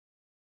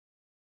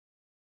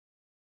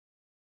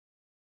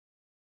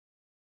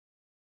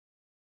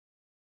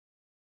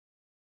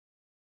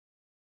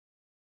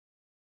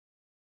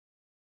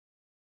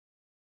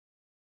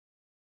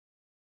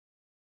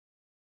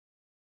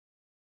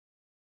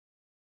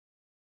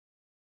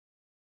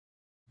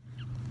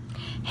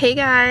Hey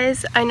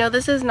guys, I know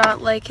this is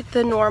not like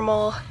the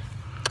normal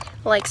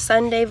like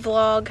Sunday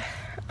vlog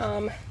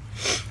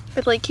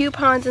with like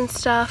coupons and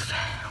stuff,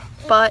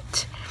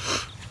 but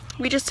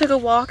we just took a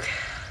walk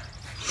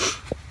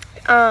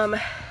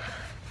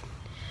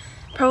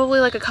probably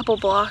like a couple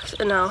blocks.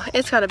 No,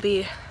 it's gotta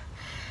be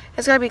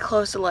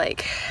close to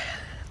like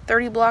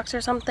 30 blocks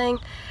or something.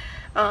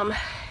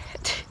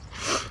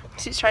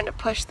 She's trying to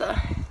push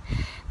the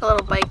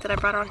little bike that I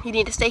brought on. You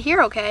need to stay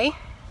here, okay?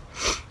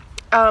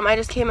 I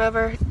just came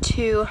over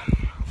to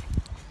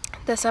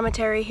the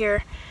cemetery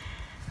here.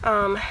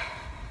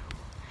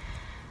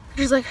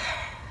 She's like,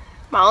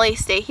 Molly,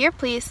 stay here,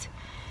 please.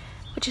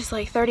 Which is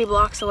like 30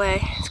 blocks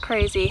away. It's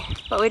crazy.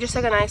 But we just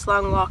took a nice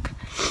long walk.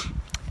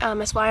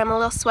 That's why I'm a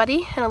little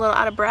sweaty and a little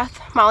out of breath.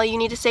 Molly, you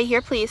need to stay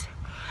here, please.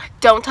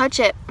 Don't touch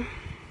it.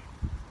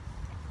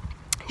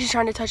 She's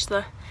trying to touch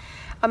the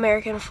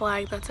American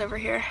flag that's over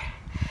here.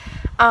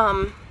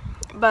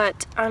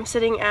 But I'm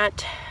sitting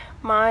at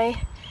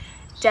my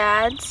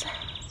dad's,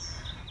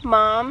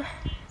 mom,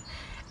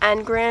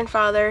 and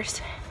grandfather's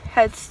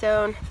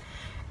headstone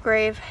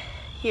grave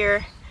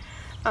here.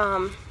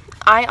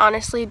 I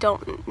honestly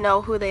don't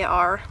know who they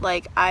are.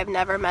 Like, I've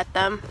never met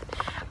them.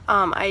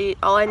 All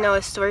I know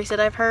is stories that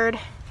I've heard.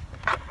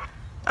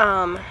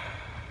 I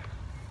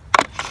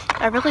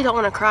really don't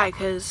want to cry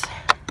because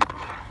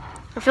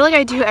I feel like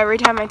I do every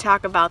time I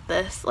talk about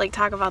this, like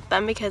talk about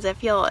them, because I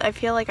feel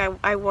like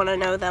I want to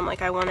know them,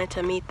 like I wanted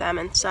to meet them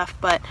and stuff.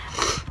 But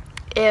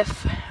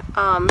if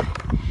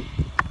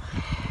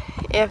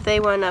they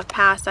wouldn't have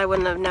passed, I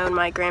wouldn't have known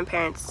my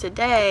grandparents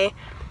today,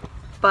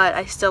 but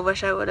I still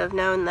wish I would have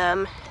known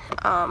them.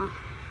 And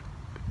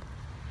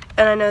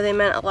I know they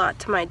meant a lot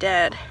to my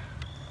dad.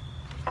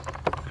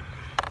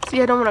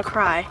 See, I don't want to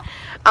cry.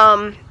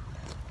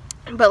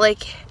 But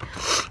like,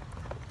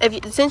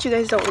 since you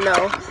guys don't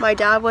know, my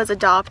dad was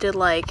adopted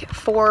like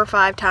 4 or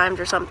 5 times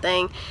or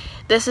something.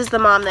 This is the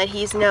mom that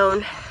he's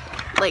known,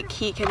 like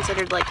he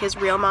considered like his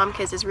real mom,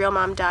 because his real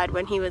mom died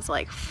when he was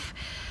like,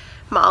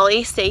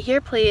 Molly, stay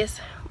here, please,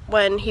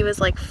 when he was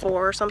like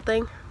 4 or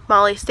something.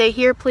 Molly, stay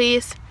here,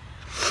 please.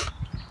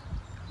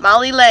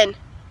 Molly Lynn,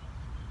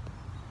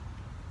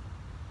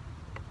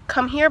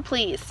 come here,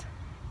 please.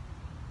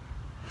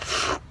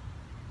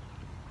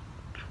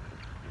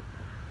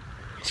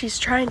 She's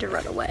trying to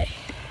run away.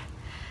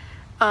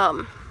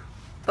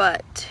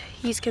 But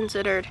he's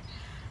considered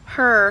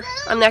her,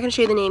 I'm not gonna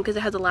show you the name because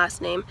it has a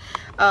last name,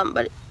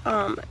 but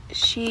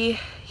he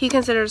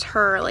considers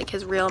her like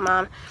his real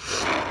mom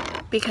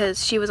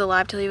because she was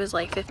alive till he was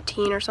like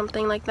 15 or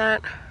something like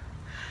that.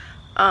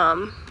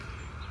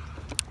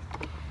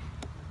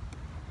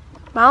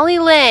 Molly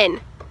Lynn,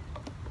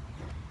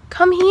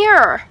 come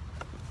here.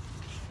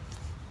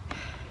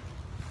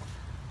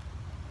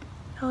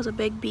 That was a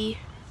big bee.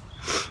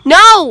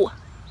 No!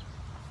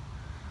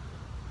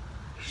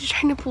 She's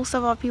trying to pull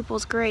stuff off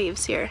people's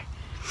graves here.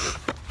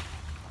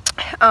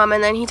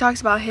 And then he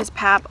talks about his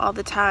pap all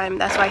the time.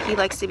 That's why he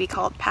likes to be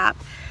called Pap.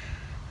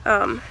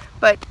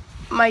 But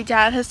my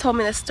dad has told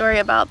me this story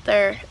about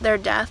their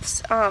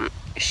deaths.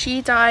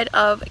 She died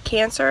of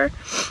cancer,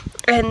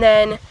 and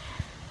then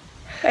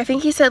I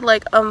think he said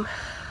like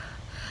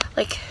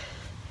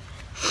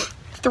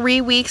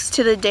 3 weeks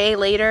to the day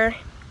later,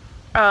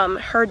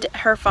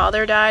 her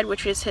father died,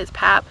 which was his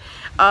pap.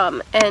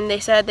 And they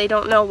said they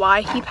don't know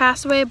why he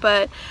passed away,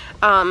 but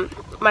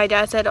my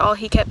dad said all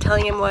he kept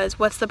telling him was,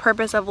 what's the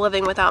purpose of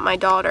living without my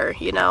daughter,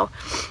 you know,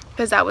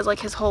 because that was like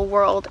his whole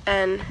world.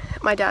 And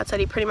my dad said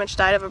he pretty much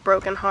died of a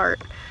broken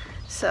heart.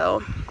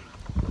 So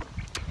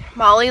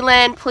Molly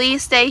Lynn,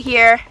 please stay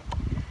here.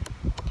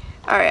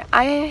 Alright,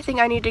 I think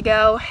I need to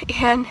go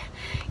and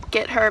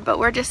get her, but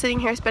we're just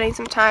sitting here spending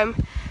some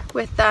time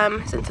with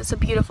them since it's a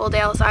beautiful day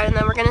outside, and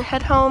then we're gonna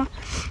head home,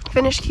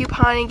 finish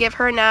couponing, give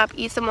her a nap,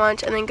 eat some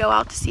lunch, and then go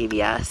out to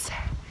CVS.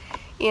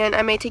 And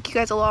I may take you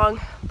guys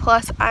along.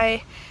 Plus,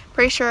 I'm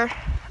pretty sure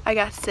I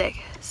got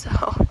sick,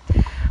 so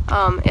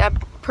yeah, I'm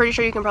pretty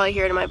sure you can probably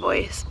hear it in my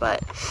voice,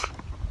 but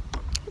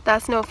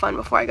that's no fun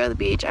before I go to the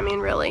beach. I mean,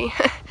 really.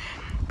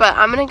 But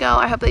I'm gonna go.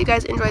 I hope that you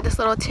guys enjoyed this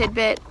little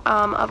tidbit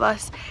of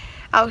us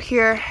out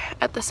here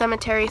at the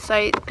cemetery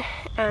site,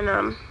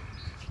 and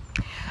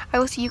I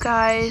will see you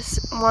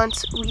guys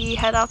once we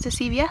head out to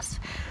CVS.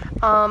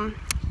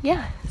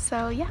 Yeah,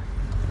 so yeah.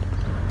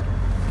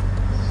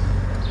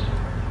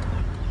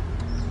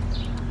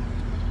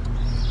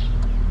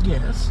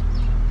 Yes.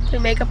 We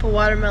make up a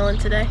watermelon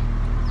today.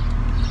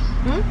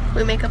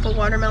 We make up a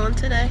watermelon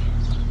today.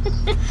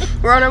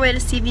 We're on our way to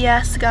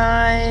CVS,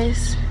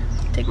 guys.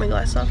 Take my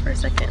glasses off for a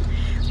second.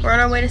 We're on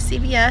our way to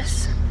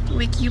CVS.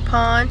 We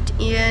couponed,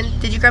 and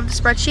did you grab the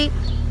spreadsheet?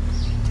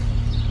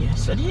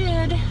 Yes, I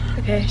did.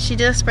 Okay, she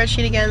did a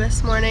spreadsheet again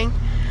this morning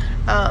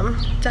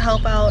to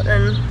help out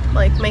and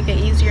like make it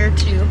easier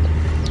to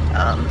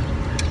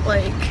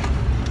like,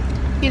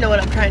 you know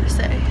what I'm trying to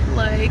say,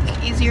 like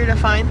easier to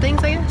find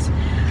things, I guess.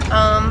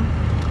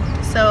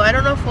 So I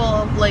don't know if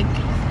we'll like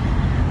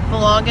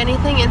vlog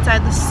anything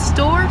inside the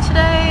store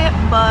today,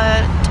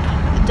 but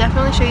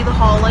definitely show you the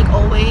haul like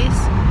always.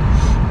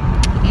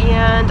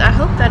 and I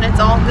hope that it's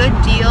all good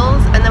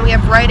deals. And then we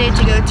have Rite Aid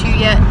to go to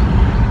yet,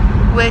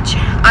 which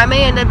I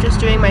may end up just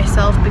doing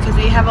myself because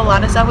we have a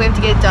lot of stuff we have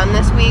to get done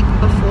this week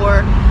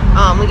before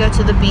we go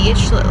to the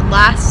beach.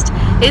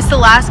 It's the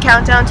last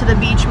countdown to the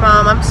beach,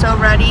 Mom. I'm so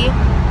ready.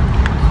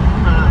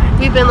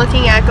 We've been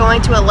looking at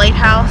going to a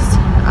lighthouse,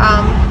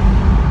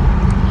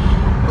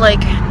 like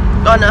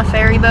on a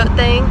ferry boat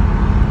thing.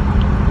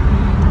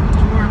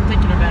 We're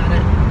thinking about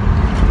it.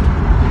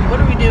 What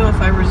do we do if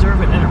I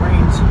reserve it and it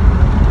rains?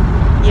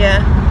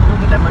 Yeah.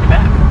 We'll get that money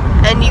back.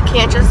 And you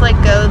can't just like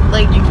go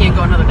like. You can't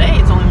go another day.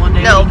 It's only one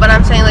day. No, but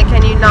I'm saying like,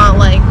 can you not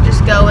like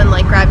just go and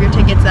like grab your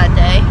tickets that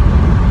day?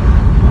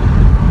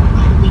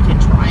 We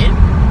could try it.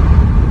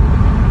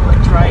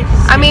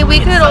 I mean, we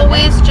could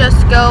always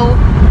just go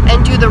and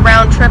do the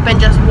round trip and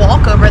just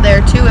walk over there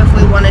too if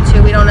we wanted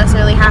to. We don't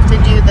necessarily have to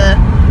do the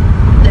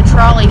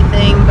trolley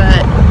thing,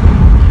 but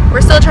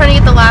we're still trying to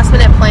get the last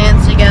minute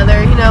plans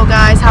together, you know,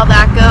 guys, how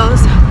that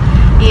goes.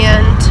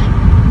 And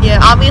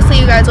yeah,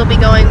 obviously you guys will be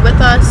going with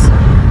us,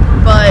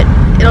 but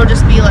it'll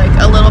just be like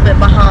a little bit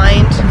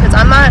behind because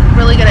I'm not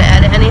really gonna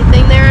edit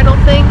anything there, I don't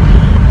think.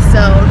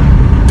 So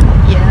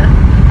yeah,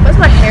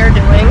 what's my hair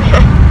doing?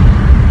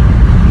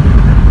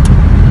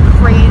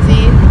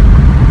 Crazy.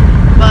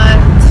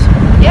 But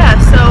yeah,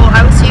 so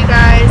I will see you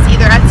guys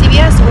either at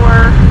CVS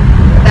or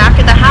back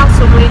at the house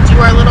when we do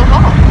our little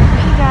haul.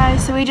 Hey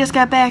guys, so we just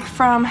got back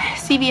from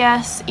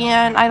CVS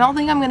and I don't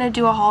think I'm gonna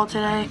do a haul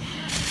today.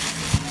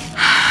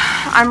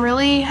 I'm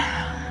really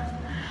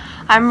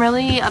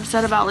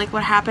upset about like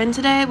what happened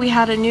today. We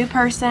had a new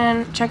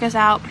person check us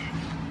out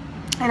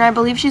and I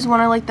believe she's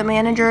one of like the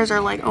managers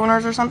or like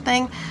owners or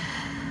something.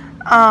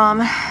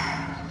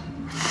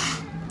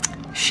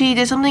 She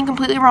did something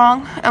completely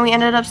wrong and we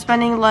ended up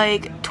spending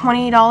like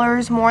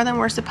 $20 more than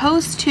we're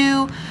supposed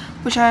to,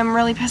 which I'm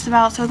really pissed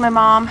about. So is my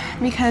mom,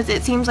 because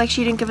it seems like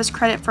she didn't give us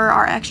credit for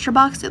our extra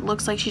bucks. It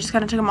looks like she just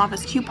kind of took them off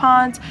as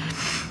coupons.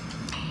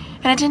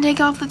 And it didn't take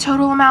off the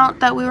total amount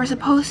that we were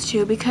supposed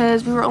to,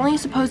 because we were only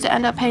supposed to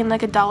end up paying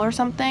like $1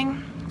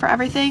 something for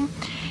everything.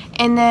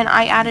 And then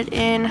I added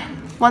in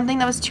one thing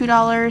that was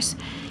 $2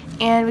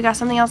 and we got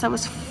something else that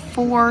was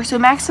 $4. So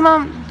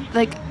maximum,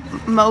 like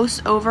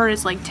most over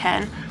is like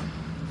 $10.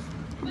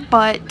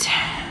 But,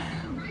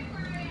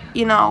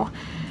 you know,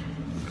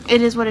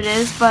 it is what it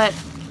is. But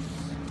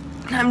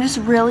I'm just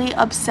really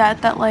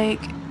upset that like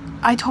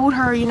I told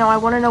her, you know, I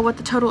want to know what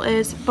the total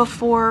is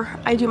before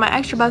I do my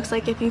extra bucks.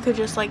 Like, if you could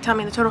just like tell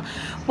me the total.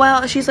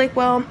 Well, she's like,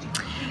 well,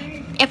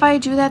 if I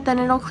do that, then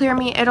it'll clear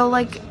me. It'll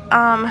like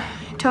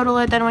total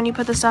it. Then when you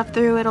put the stuff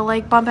through, it'll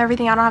like bump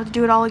everything. I don't have to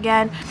do it all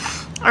again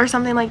or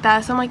something like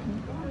that. So I'm like,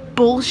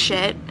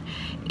 bullshit.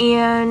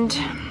 And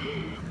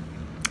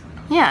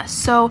yeah,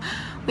 so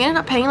we ended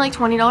up paying like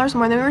 $20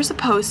 more than we were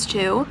supposed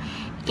to.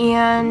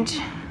 And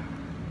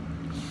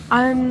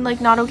I'm like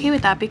not okay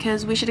with that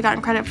because we should have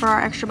gotten credit for our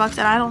extra bucks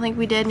and I don't think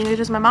we did, neither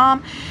does my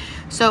mom.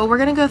 So we're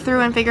gonna go through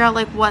and figure out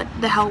like what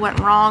the hell went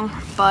wrong,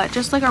 but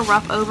just like a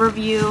rough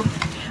overview.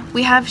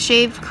 We have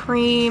shave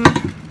cream,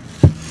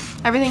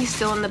 everything's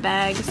still in the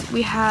bags.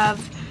 We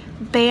have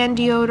Band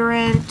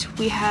deodorant,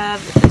 we have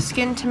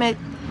Skintimate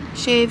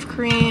shave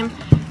cream,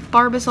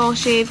 Barbasol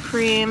shave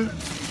cream.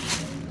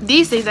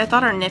 These things I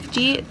thought are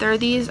nifty. They're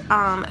these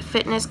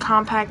fitness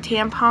compact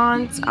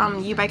tampons,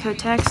 U by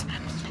Kotex.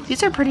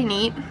 These are pretty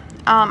neat.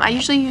 I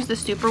usually use the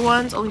super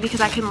ones only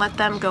because I can let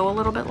them go a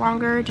little bit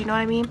longer. Do you know what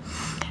I mean?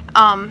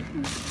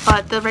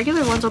 But the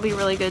regular ones will be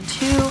really good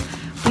too.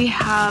 We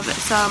have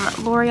some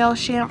L'Oreal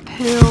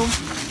shampoo.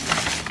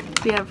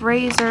 We have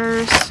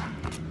razors.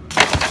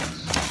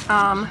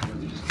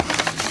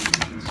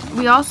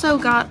 We also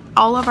got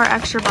all of our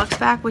extra bucks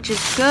back, which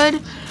is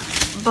good,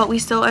 but we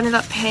still ended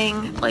up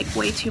paying like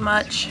way too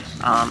much.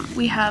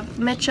 We have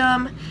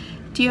Mitchum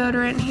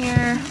deodorant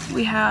here.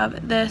 We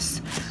have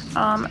this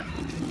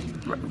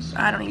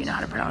I don't even know how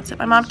to pronounce it.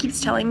 My mom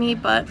keeps telling me,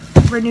 but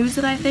Renews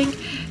it, I think.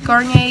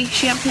 Garnier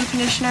shampoo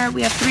conditioner.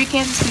 We have 3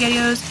 cans of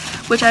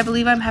SpaghettiOs, which I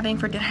believe I'm having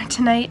for dinner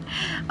tonight,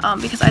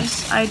 because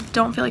I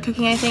don't feel like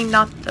cooking anything.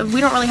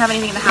 We don't really have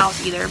anything in the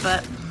house either,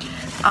 but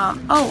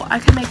oh, I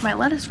could make my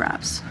lettuce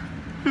wraps.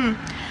 I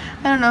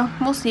don't know,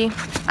 we'll see.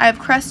 I have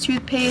Crest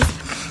toothpaste.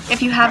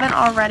 If you haven't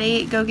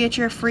already, go get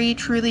your free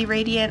Truly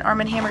Radiant Arm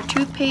 & Hammer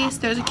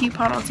toothpaste. There's a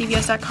coupon on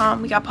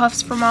CVS.com. We got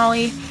Puffs for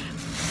Molly.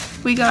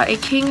 We got a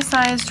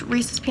king-sized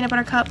Reese's Peanut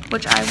Butter Cup,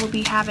 which I will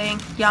be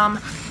having. Yum.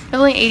 It's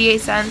only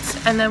 88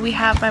 cents. And then we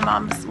have my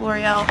mom's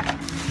L'Oreal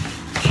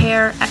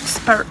Hair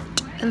Expert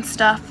and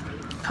stuff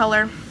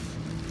color.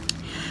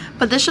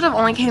 But this should have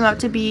only came up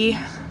to be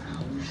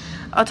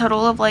a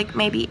total of like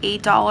maybe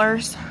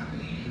 $8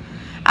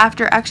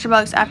 after extra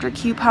bucks, after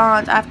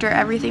coupons, after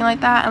everything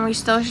like that, and we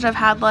still should have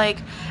had like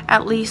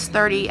at least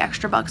 30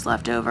 extra bucks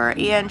left over,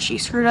 and she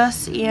screwed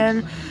us.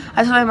 And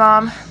I told my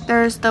mom,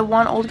 there's the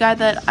one old guy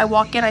that I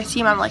walk in, I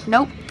see him, I'm like,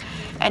 nope.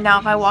 And now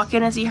if I walk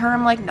in and see her,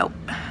 I'm like, nope,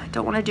 I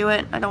don't want to do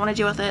it. I don't want to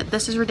deal with it.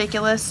 This is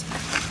ridiculous.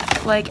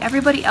 Like,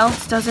 everybody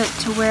else does it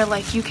to where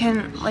like you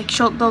can like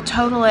they'll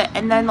total it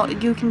and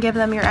then you can give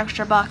them your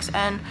extra bucks,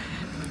 and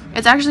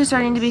It's actually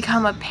starting to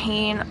become a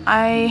pain.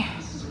 I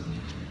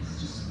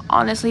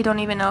honestly don't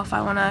even know if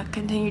I want to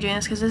continue doing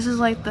this, because this is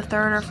like the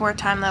 3rd or 4th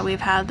time that we've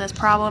had this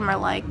problem, or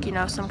like, you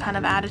know, some kind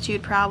of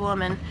attitude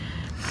problem, and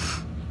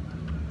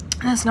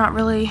that's not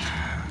really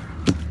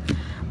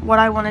what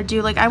I want to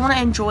do. Like, I want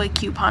to enjoy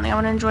couponing. I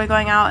want to enjoy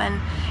going out and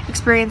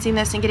experiencing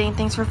this and getting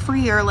things for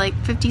free, or like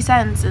 50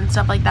 cents and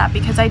stuff like that,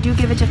 because I do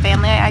give it to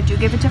family, I do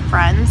give it to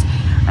friends.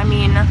 I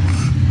mean,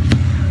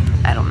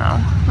 I don't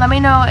know. Let me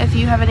know if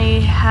you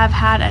have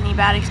had any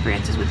bad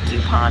experiences with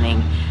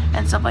couponing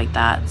and stuff like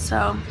that.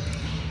 So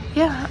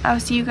yeah, I'll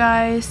see you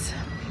guys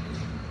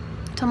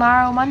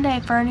tomorrow, Monday,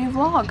 for a new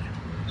vlog.